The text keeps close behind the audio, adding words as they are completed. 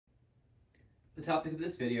The topic of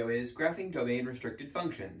this video is graphing domain-restricted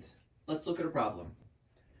functions. Let's look at a problem.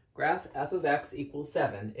 Graph f of x equals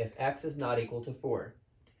 7 if x is not equal to 4.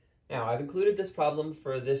 Now, I've included this problem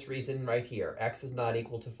for this reason right here. X is not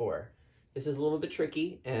equal to 4. This is a little bit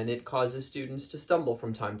tricky, and it causes students to stumble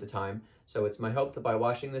from time to time, so it's my hope that by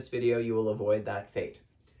watching this video, you will avoid that fate.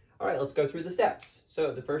 All right, let's go through the steps.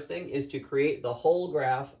 So the first thing is to create the whole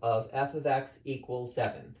graph of f of x equals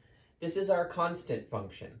 7. This is our constant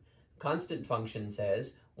function. Constant function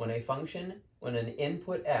says when an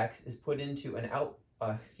input x is put into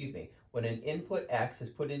when an input x is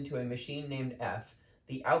put into a machine named f,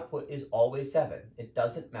 the output is always 7. It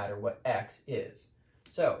doesn't matter what x is.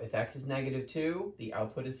 So if x is -2, the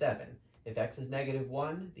output is 7. If x is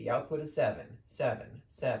 -1, the output is 7, 7,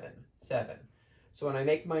 7, 7. So when I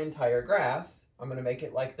make my entire graph, I'm going to make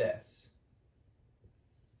it like this.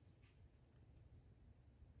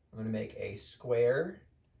 I'm going to make a square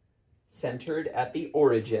centered at the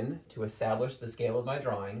origin to establish the scale of my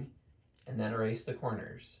drawing, and then erase the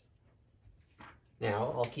corners.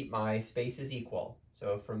 Now I'll keep my spaces equal.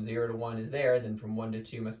 So if from 0 to 1 is there, then from 1 to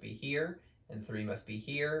 2 must be here, and 3 must be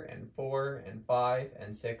here, and 4, and 5,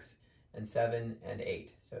 and 6, and 7, and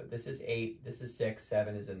 8. So this is 8, this is 6,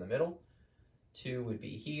 7 is in the middle. 2 would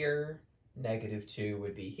be here, -2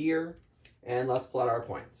 would be here, and let's plot our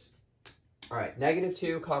points. All right,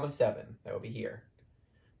 -2, 7, that would be here.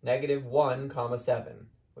 -1, 7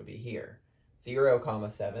 would be here. 0,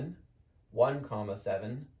 7, 1,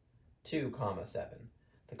 7, 2, 7.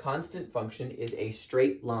 The constant function is a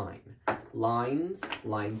straight line. Lines,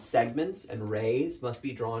 line segments, and rays must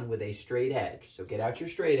be drawn with a straight edge. So get out your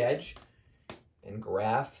straight edge and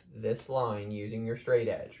graph this line using your straight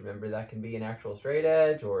edge. Remember, that can be an actual straight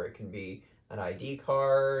edge, or it can be an ID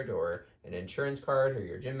card, or an insurance card, or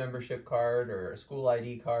your gym membership card, or a school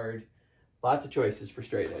ID card. Lots of choices for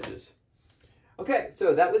straight edges. Okay,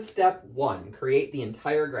 so that was step 1, create the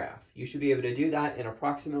entire graph. You should be able to do that in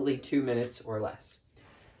approximately 2 minutes or less.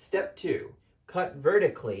 Step 2, cut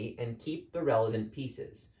vertically and keep the relevant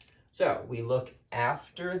pieces. So we look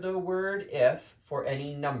after the word if for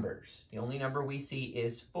any numbers. The only number we see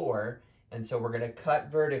is 4, and so we're going to cut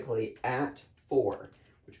vertically at 4,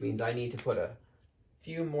 which means I need to put a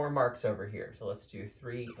few more marks over here. So let's do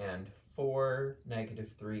 3 and 4,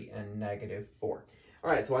 -3 and -4. All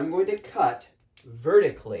right, so I'm going to cut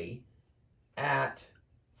vertically at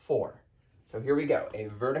 4. So here we go, a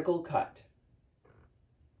vertical cut.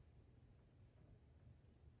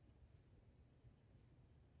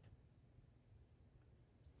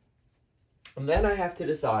 And then I have to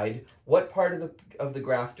decide what part of the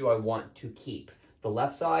graph do I want to keep, the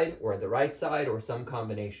left side or the right side or some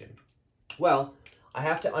combination. Well, I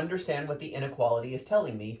have to understand what the inequality is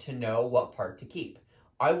telling me to know what part to keep.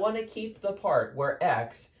 I want to keep the part where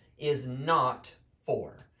x is not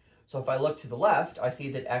 4. So if I look to the left, I see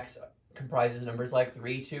that x comprises numbers like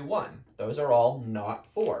 3, 2, 1. Those are all not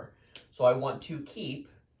 4. So I want to keep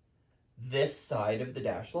this side of the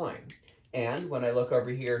dashed line. And when I look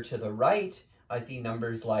over here to the right, I see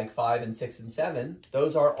numbers like 5 and 6 and 7.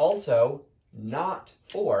 Those are also not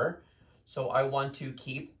 4. So I want to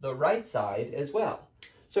keep the right side as well.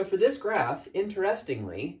 So for this graph,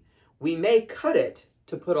 interestingly, we may cut it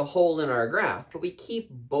to put a hole in our graph, but we keep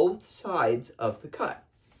both sides of the cut.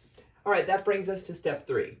 All right, that brings us to step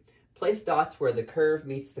 3. Place dots where the curve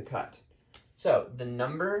meets the cut. So the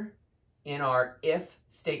number in our if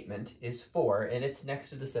statement is 4, and it's next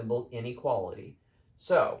to the symbol inequality.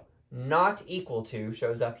 So not equal to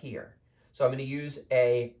shows up here. So I'm going to use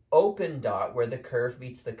a open dot where the curve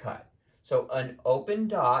meets the cut. So an open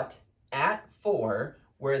dot at 4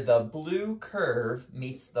 where the blue curve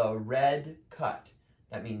meets the red cut.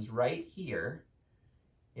 That means right here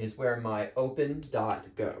is where my open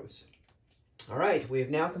dot goes. All right, we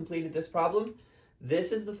have now completed this problem.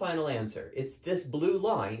 This is the final answer. It's this blue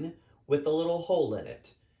line with the little hole in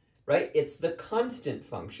it, right? It's the constant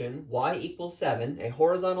function, y equals 7, a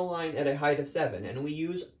horizontal line at a height of 7, and we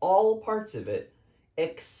use all parts of it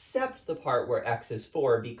except the part where x is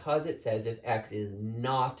 4, because it says if x is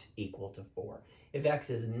not equal to 4. If x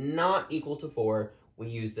is not equal to 4, we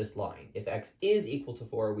use this line. If x is equal to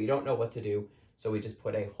 4, we don't know what to do, so we just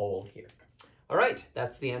put a hole here. All right,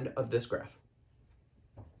 that's the end of this graph.